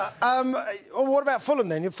 What about Fulham,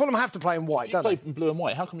 then? Fulham have to play in white, don't they? You play in blue and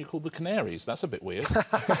white. How come you're called the Canaries? That's a bit weird.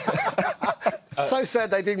 So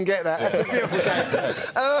sad they didn't get that. That's a beautiful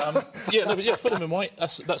game. Fulham in white,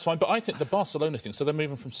 that's fine. But I think the Barcelona thing, so they're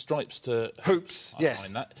moving from stripes to... Hoops, yes.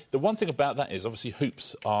 That. The one thing about that is, obviously,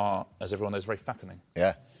 hoops are, as everyone knows, very fattening. Yeah.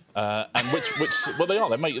 And well, they are.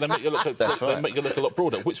 They make you look a lot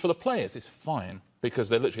broader, which for the players is fine, because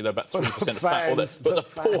they're about 3% fat. But the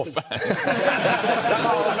poor fans... That's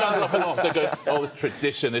what the fans are up against. They go, oh, it's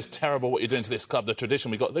tradition, it's terrible what you're doing to this club, the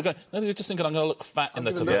tradition we got. They're just thinking, I'm going to look fat in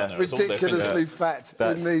the taverna. Ridiculously fat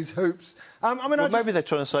in these hoops. Maybe they're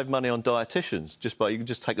trying to save money on dietitians. You can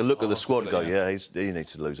just take a look at the squad and go, he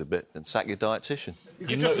needs to lose a bit, and sack your dietitian. You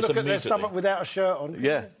can just look at their stomach without a shirt on.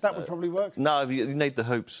 Yeah. That would probably work. No, you need the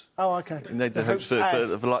hoops. Oh, OK. You need the hoops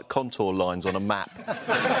for like contour lines on a map.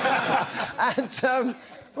 And,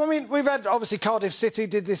 we've had, obviously, Cardiff City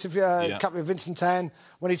did this a couple of Vincent Tan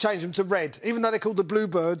when he changed them to red, even though they're called the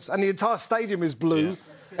Bluebirds, and the entire stadium is blue.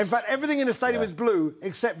 Yeah. In fact, everything in the stadium is blue,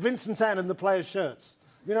 except Vincent Tan and the players' shirts.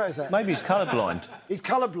 You notice that? Maybe he's colourblind. He's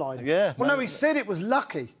colourblind? Yeah. Well, no, he said it was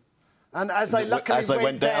lucky. And as they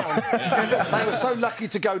went down, they were so lucky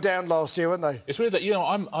to go down last year, weren't they? It's weird that,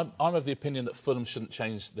 I'm of the opinion that Fulham shouldn't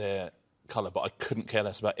change their colour, but I couldn't care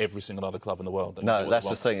less about every single other club in the world. No, that's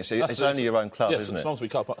the thing. It's only your own club, isn't it? As long as we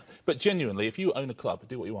cut. But genuinely, if you own a club,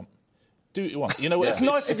 do what you want. Do what you want. You know what? It's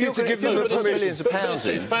nice of you to give them the permission. Millions of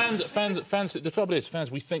pounds. Fans. The trouble is, fans.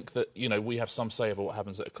 We think that we have some say over what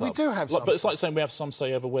happens at a club. We do have some. But it's like saying we have some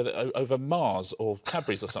say over Mars or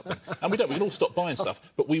Cadbury's or something. And we don't. We can all stop buying stuff,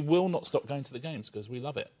 but we will not stop going to the games because we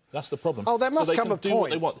love it. That's the problem. Oh, there must come a point. What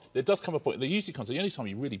they want. There does come a point. They usually comes. The only time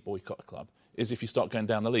you really boycott a club is if you start going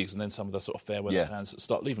down the leagues, and then some of the sort of fair weather fans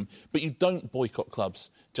start leaving. But you don't boycott clubs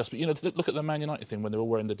just. Look at the Man United thing when they were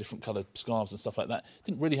wearing the different coloured scarves and stuff like that. It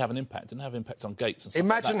didn't really have an impact. It didn't have an impact on gates.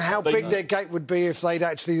 Imagine how big their gate would be if they'd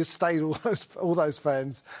actually stayed all those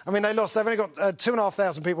fans. I mean, they've only got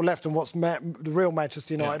 2,500 people left on what's the real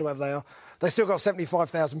Manchester United, whatever they are. They still got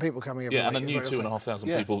 75,000 people coming every week. And a new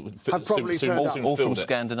 2,500 people have probably all from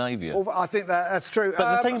Scandinavia. I think that's true.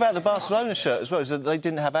 But the thing about the Barcelona shirt as well is that they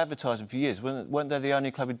didn't have advertising for years. Weren't they the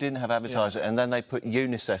only club who didn't have advertising? And then they put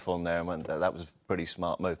UNICEF on there, and that was a pretty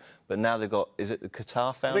smart move. But now they've got, is it the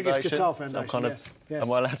Qatar Foundation? I think it's Qatar Foundation, yes.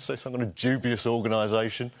 Am I allowed to say some kind of dubious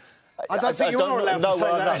organisation? I don't think you're allowed to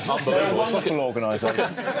say that. They're a wonderful organisation.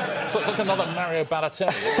 It's like another Mario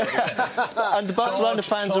Balotelli. And the Barcelona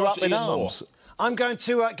fans are up in arms. I'm going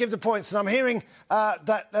to give the points, and I'm hearing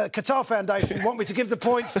that Qatar Foundation want me to give the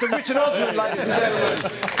points to Richard Osman, ladies and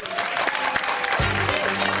gentlemen.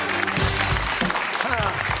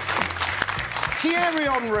 Thierry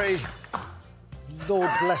Henry, Lord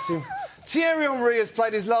bless him. Thierry Henry has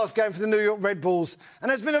played his last game for the New York Red Bulls, and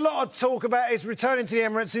there's been a lot of talk about his returning to the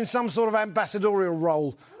Emirates in some sort of ambassadorial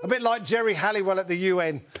role, a bit like Jerry Halliwell at the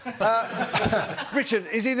UN. Richard,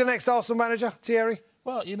 is he the next Arsenal manager, Thierry?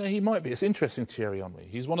 Well, you know, he might be. It's interesting, Thierry Henry.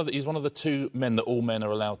 He's one of the two men that all men are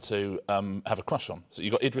allowed to have a crush on. So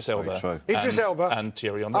you've got Idris Elba. Idris Elba. And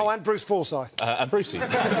Thierry Henry. Oh, and Bruce Forsyth. And Brucey.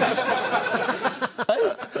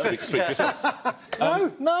 Speak for yourself.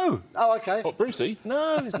 No. Oh, OK. What, Brucey?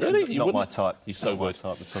 No, really? Not my type. He's so good.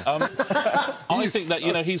 Not my type at all. I think that,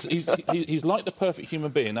 you know, he's like the perfect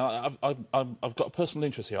human being. Now, I've got a personal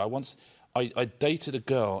interest here. I dated a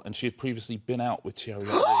girl and she had previously been out with Thierry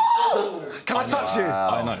Henry. Can I touch you?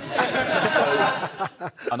 I know. So,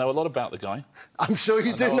 I know a lot about the guy. I'm sure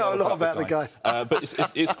you do know a lot about the guy. But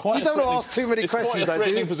it's quite... You don't want to ask too many questions, though, do you? It's quite a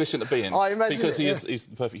threatening you? position to be in. I imagine because it, he's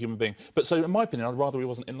the perfect human being. But so, in my opinion, I'd rather he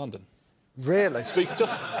wasn't in London. Really? Speaking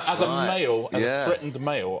just as a male, as a threatened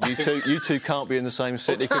male. You two can't be in the same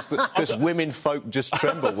city because women folk just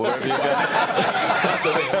tremble wherever you go. That's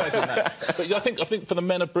the thing, imagine that. But I think for the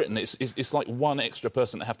men of Britain, it's like one extra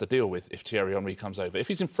person to have to deal with if Thierry Henry comes over. If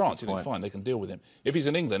he's in France, fine, they can deal with him. If he's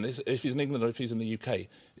in England, or if he's in the UK,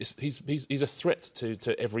 he's a threat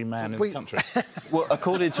to every man in the country. Well,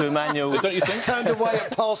 according to Emmanuel... Don't you think? Turned away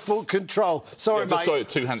at passport control. Sorry, mate. Sorry,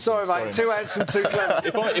 too handsome. Sorry, mate. Too handsome, too clever.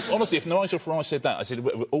 If Nigel Farage said that, I said,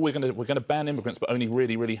 we're going to ban immigrants, but only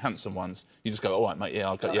really, really handsome ones. You just go, all right, mate,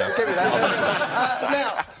 yeah. Give me that.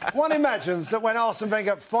 Now, one imagines that when Arsene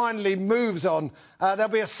Wenger finally moves on, there'll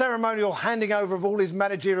be a ceremonial handing over of all his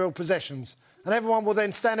managerial possessions. And everyone will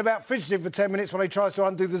then stand about fidgeting for 10 minutes while he tries to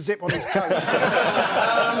undo the zip on his coat.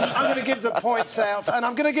 I'm going to give the points out, and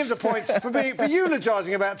I'm going to give the points for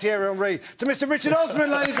eulogising about Thierry Henry to Mr. Richard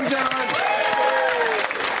Osman, ladies and gentlemen.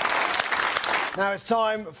 Now it's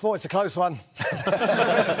time for... It's a close one.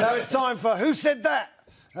 Now it's time for Who Said That?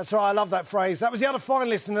 That's right, I love that phrase. That was the other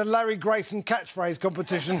finalist in the Larry Grayson catchphrase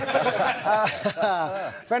competition.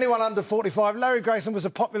 For anyone under 45, Larry Grayson was a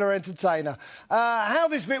popular entertainer. How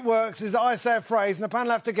this bit works is that I say a phrase and the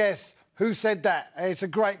panel have to guess who said that. It's a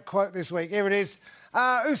great quote this week. Here it is.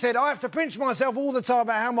 Who said, I have to pinch myself all the time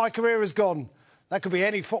about how my career has gone. That could be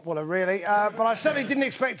any footballer, really. But I certainly didn't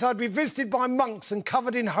expect I'd be visited by monks and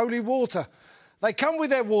covered in holy water. They come with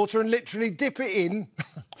their water and literally dip it in,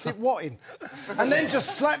 dip what in, and then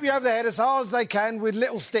just slap you over the head as hard as they can with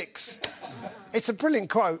little sticks. It's a brilliant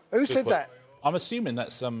quote. Who said that? I'm assuming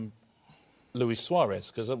that's Luis Suarez,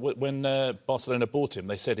 because when Barcelona bought him,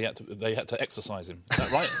 they said they had to exercise him. Is that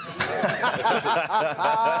right?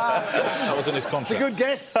 That was in his contract. It's a good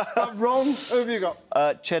guess, but wrong. Who have you got?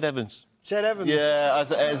 Ched Evans. Ched Evans? Yeah,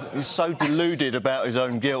 he's so deluded about his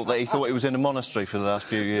own guilt that he thought he was in a monastery for the last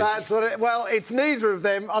few years. That's what it... Well, it's neither of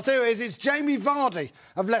them. I'll tell you what it is. It's Jamie Vardy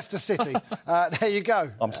of Leicester City. There you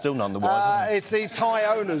go. I'm still none the wiser. It's the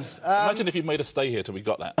Thai owners. Imagine if you'd made us stay here till we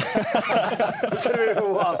got that. Could have been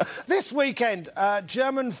a while. This weekend,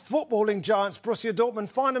 German footballing giants Borussia Dortmund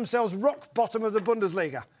find themselves rock bottom of the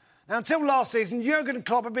Bundesliga. Now, until last season, Jurgen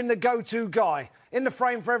Klopp had been the go-to guy, in the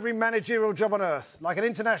frame for every managerial job on earth, like an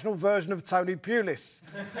international version of Tony Pulis.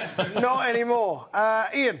 Not anymore.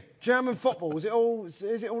 Ian, German football, is it all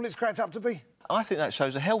it's cracked up to be? I think that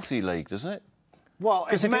shows a healthy league, doesn't it? Well,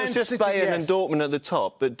 because if it was just Bayern and Dortmund at the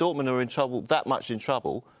top, but Dortmund are in trouble, that much in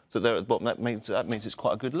trouble, that they're at the bottom, that means it's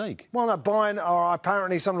quite a good league. Well, no, Bayern are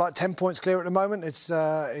apparently something like 10 points clear at the moment. It's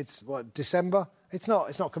what, December? It's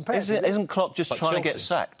not competitive. Isn't Klopp just trying to get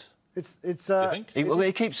sacked? It's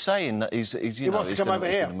he keeps saying that he's going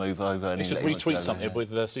to move over. He should retweet something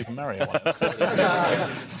with Super Mario on it.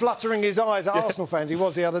 Fluttering his eyes at Arsenal fans. He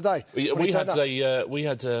was the other day. We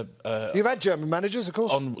had You've had German managers, of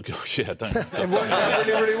course. Yeah, don't. It worked out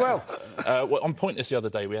really, really well. On Pointless the other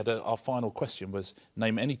day, we had our final question was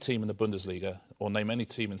name any team in the Bundesliga, or name any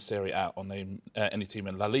team in Serie A, or name any team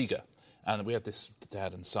in La Liga. And we had this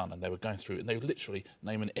dad and son, and they were going through it, and they were literally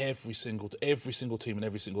naming every single team in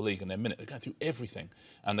every single league in their minute. They're going through everything,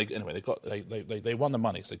 and they won the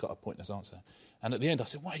money, so they got a pointless answer. And at the end, I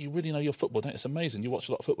said, "Wow, you really know your football, don't you? It's amazing. You watch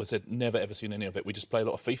a lot of football." I said, "Never ever seen any of it. We just play a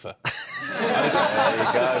lot of FIFA." There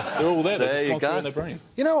you go. They're all there. They're just gone through in their brain.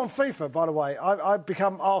 You know, on FIFA, by the way, I've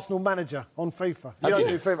become Arsenal manager on FIFA. You don't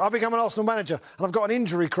do FIFA. I've become an Arsenal manager, and I've got an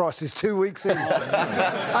injury crisis 2 weeks in.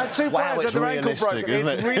 I had two players had their ankle broken.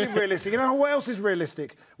 It's really realistic. You know what else is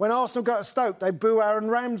realistic? When Arsenal go to Stoke, they boo Aaron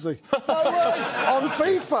Ramsey. On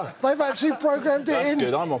FIFA, they've actually programmed it in. That's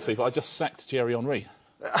good. I'm on FIFA. I just sacked Thierry Henry.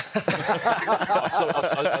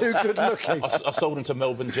 Too good looking. I sold him to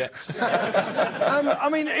Melbourne Jets. I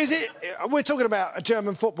mean, we're talking about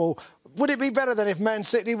German football. Would it be better than if Man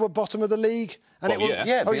City were bottom of the league And Oh, it would,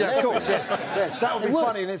 yeah. yeah, of course, yes. Yes, that would be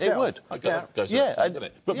funny in itself. It would. That goes without saying, doesn't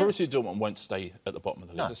it? But Borussia Dortmund won't stay at the bottom of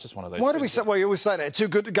the league. It's just one of those. Why do we say? Well, you always say that. Too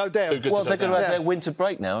good to go down. Well, they're going to have their winter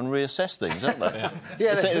break now and reassess things, aren't they?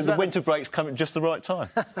 The winter break's coming at just the right time.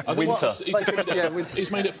 Winter.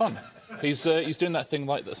 He's made it fun. He's doing that thing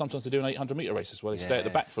like that sometimes they do in 800-metre races where they stay at the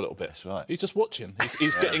back for a little bit. That's right. He's just watching.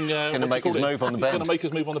 He's getting... going to make his move on the bend. He's going to make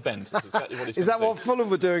his move on the bend. That's exactly what he's Is that what Fulham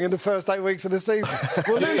were doing in the first 8 weeks of the season?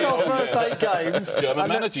 We'll lose our first 8 games. German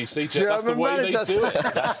manager, you see. That's the way they do it.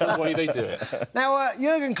 That's the way they do it. Now,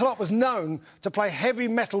 Jurgen Klopp was known to play heavy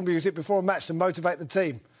metal music before a match to motivate the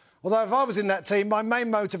team. Although if I was in that team, my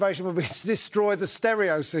main motivation would be to destroy the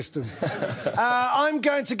stereo system. I'm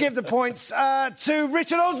going to give the points to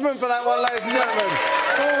Richard Osman for that one, ladies and gentlemen.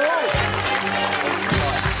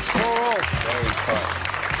 4-all.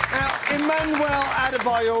 4-all. Now, Emmanuel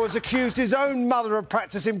Adebayor has accused his own mother of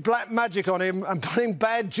practising black magic on him and putting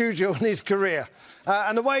bad juju on his career.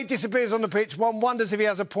 And the way he disappears on the pitch, one wonders if he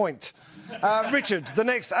has a point. Richard, the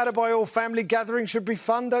next Adebayor family gathering should be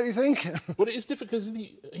fun, don't you think? Well, it is difficult because,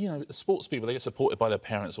 the sports people, they get supported by their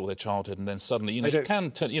parents or their childhood, and then suddenly, you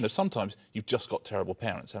can turn... sometimes you've just got terrible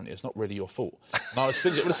parents, haven't you? It's not really your fault. And I was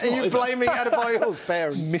thinking... Well, Are you blaming Adebayor's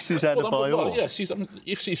parents? Mrs Adebayor? Well, yeah,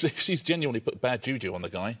 if she's genuinely put bad juju on the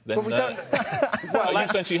guy, then... But we don't... well, you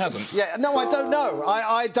saying she hasn't? Yeah, no, I don't know.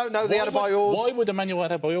 I don't know the Adebayors... Why would Emmanuel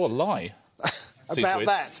Adebayor lie? About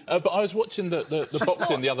that. But I was watching the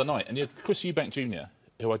boxing the other night, and you had Chris Eubank Jr.,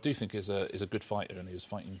 who I do think is a good fighter, and he was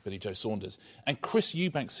fighting Billy Joe Saunders. And Chris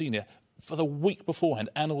Eubank Sr., for the week beforehand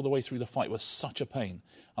and all the way through the fight, was such a pain.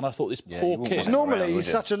 And I thought, this poor kid... Normally, he's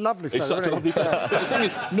such a lovely fella, He's such a lovely fella. But the thing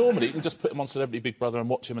is, normally, you can just put him on Celebrity Big Brother and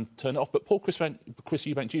watch him and turn it off. But poor Chris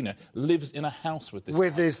Eubank Jr. lives in a house with this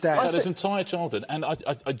with his dad. He's had his entire childhood. And I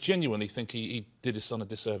genuinely think he did his son a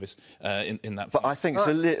disservice in that fight. But I think it's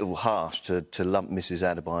a little harsh to lump Mrs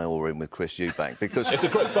Adebayor in with Chris Eubank, because... It's a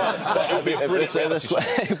great... But it would be a brilliant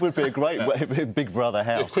it would be a great Big Brother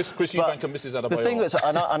house. Yeah, Chris Eubank and Mrs Adebayor. The thing that's...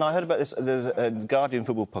 And I heard about this... The Guardian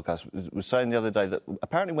football podcast was saying the other day that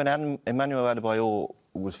apparently when Emmanuel Adebayor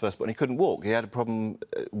was first born, he couldn't walk. He had a problem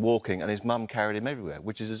walking, and his mum carried him everywhere,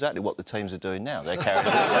 which is exactly what the teams are doing now. They're carrying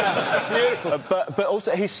him everywhere. Beautiful. But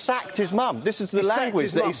also, he sacked his mum. This is the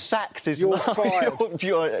language that he sacked his mum.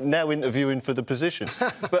 You're now interviewing for the position.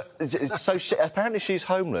 But so apparently she's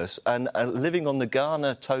homeless and living on the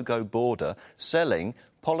Ghana-Togo border, selling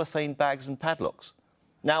polythene bags and padlocks.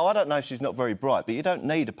 Now, I don't know if she's not very bright, but you don't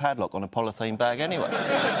need a padlock on a polythene bag anyway.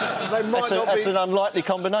 That's an unlikely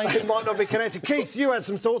combination. It might not be connected. Keith, you had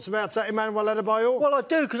some thoughts about Emmanuel Adebayor? Well, I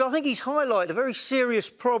do, because I think he's highlighted a very serious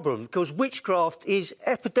problem, because witchcraft is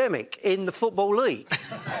epidemic in the Football League.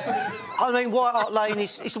 I mean, White Hart Lane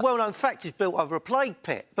it's a well-known fact, it's built over a plague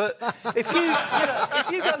pit. But if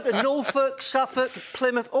you go to Norfolk, Suffolk,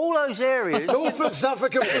 Plymouth, all those areas... Norfolk,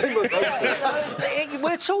 Suffolk and Plymouth.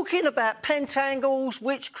 We're talking about pentangles,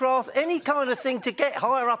 witchcraft, any kind of thing to get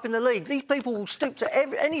higher up in the league. These people will stoop to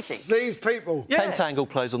anything. These people. Yeah. Pentangle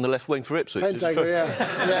plays on the left wing for Ipswich. Pentangle,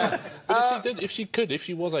 yeah. But if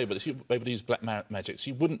she was able to use black magic,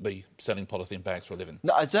 she wouldn't be selling polythene bags for a living.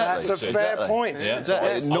 No, exactly. That's a fair point. Yeah.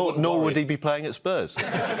 Exactly. Nor would he be playing at Spurs.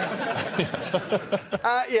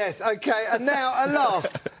 Yes, OK. And now, at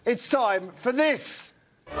last, it's time for this.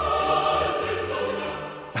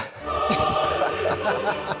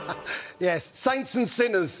 Yes, Saints and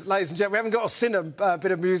Sinners, ladies and gentlemen. We haven't got a sinner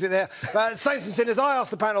bit of music there. Saints and Sinners, I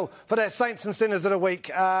asked the panel for their Saints and Sinners of the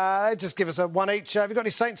week. Just give us one each. Have you got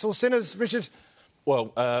any Saints or Sinners, Richard? Well,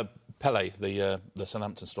 Pele, the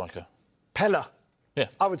Southampton striker. Pella. Yeah.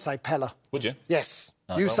 I would say Pella. Would you? Yes.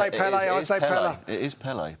 You say Pele, I say Pella. It is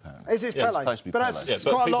Pele, apparently. Is it Pele? It's supposed to be but Pele. that's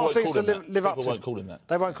quite a lot of things to live up to. People won't call him that.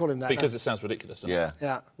 They won't call him that. Because it sounds ridiculous, doesn't it?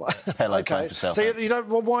 Yeah. Pele playing for Southampton. So you don't...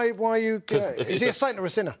 Well, why are you... is he a saint or a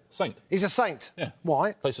sinner? Saint. He's a saint? Yeah.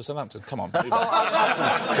 Why? Plays for Southampton. Come on.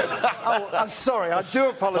 I'm sorry. I do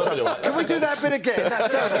apologise. Can we do that bit again?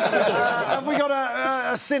 That's terrible. Have we got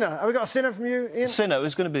a sinner? Have we got a sinner from you, Ian? Sinner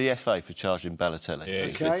is going to be the FA for charging Balotelli. Yeah.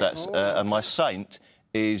 If that's, and my saint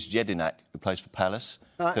is Jedinak, who plays for Palace,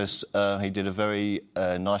 because he did a very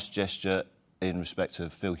nice gesture in respect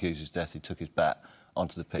of Phil Hughes' death. He took his bat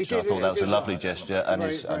onto the pitch. I thought that was a lovely gesture, and he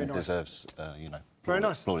deserves, Very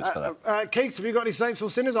nice. Plaudits for that. Keith, have you got any saints or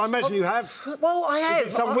sinners? I imagine you have. Well, I have.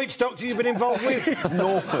 Is it some witch doctor you've been involved with?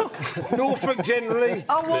 Norfolk generally.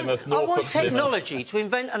 I want technology to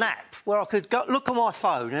invent an app where I could look on my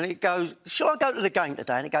phone and it goes, shall I go to the game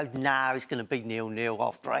today? And it goes, no, it's going to be 0-0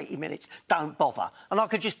 after 80 minutes. Don't bother. And I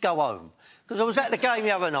could just go home. Because I was at the game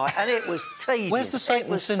the other night and it was tedious. Where's the Saint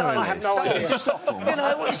and Sinner? I have no idea. So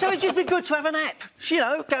it'd just be good to have an app. You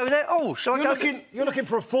know, go there. Oh, shall I go? You're looking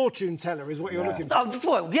for a fortune teller, is what you're looking for.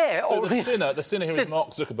 Well, yeah. So the sinner here is Mark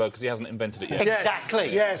Zuckerberg because he hasn't invented it yet.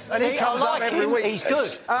 Exactly. Yes, and he comes up every week. He's good.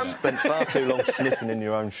 Spent far too long sniffing in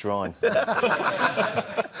your own shrine.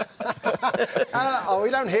 We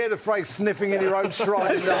don't hear the phrase sniffing in your own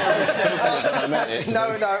shrine.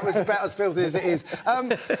 No, it was about as filthy as it is.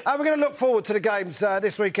 We're going to look forward to the games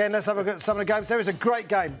this weekend. Let's have a look at some of the games. There is a great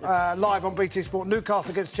game live on BT Sport.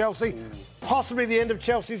 Newcastle against Chelsea. Possibly the end of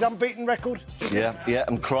Chelsea's unbeaten record. Yeah,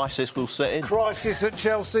 and crisis will set in. Crisis at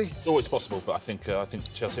Chelsea. It's always possible, but I think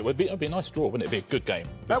Chelsea... It would be a nice draw, wouldn't it? It'd be a good game.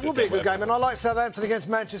 That would be a good game, and I like Southampton against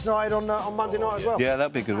Manchester United on Monday night as well. Yeah,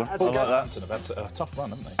 that'd be a good one. I like that. Have had a tough run,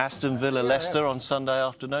 haven't they? Aston Villa, Leicester on Sunday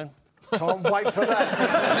afternoon. Can't wait for that.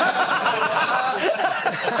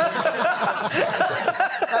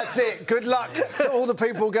 That's it. Good luck to all the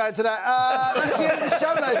people going to that. That's the end of the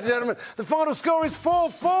show, ladies and gentlemen. The final score is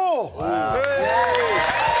 4-4. Wow.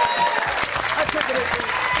 That's it for this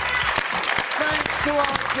week. Thanks to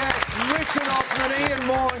our guests, Richard Osman, Ian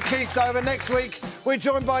Moore and Keith Dover. Next week, we're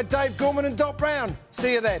joined by Dave Gorman and Dot Brown.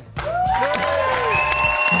 See you then.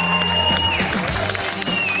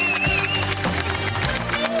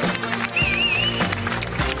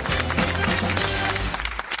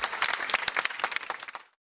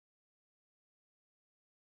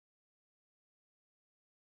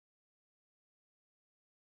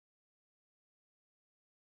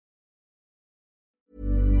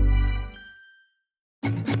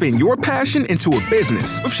 Spin your passion into a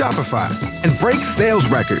business with Shopify and break sales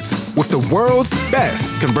records with the world's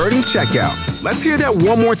best converting checkout. Let's hear that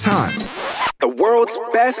one more time. The world's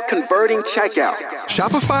best converting checkout.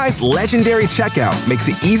 Shopify's legendary checkout makes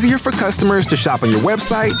it easier for customers to shop on your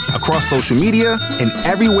website, across social media, and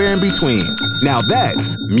everywhere in between. Now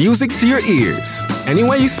that's music to your ears. Any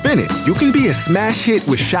way you spin it, you can be a smash hit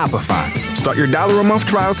with Shopify. Start your $1 a month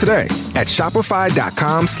trial today at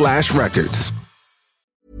shopify.com/records.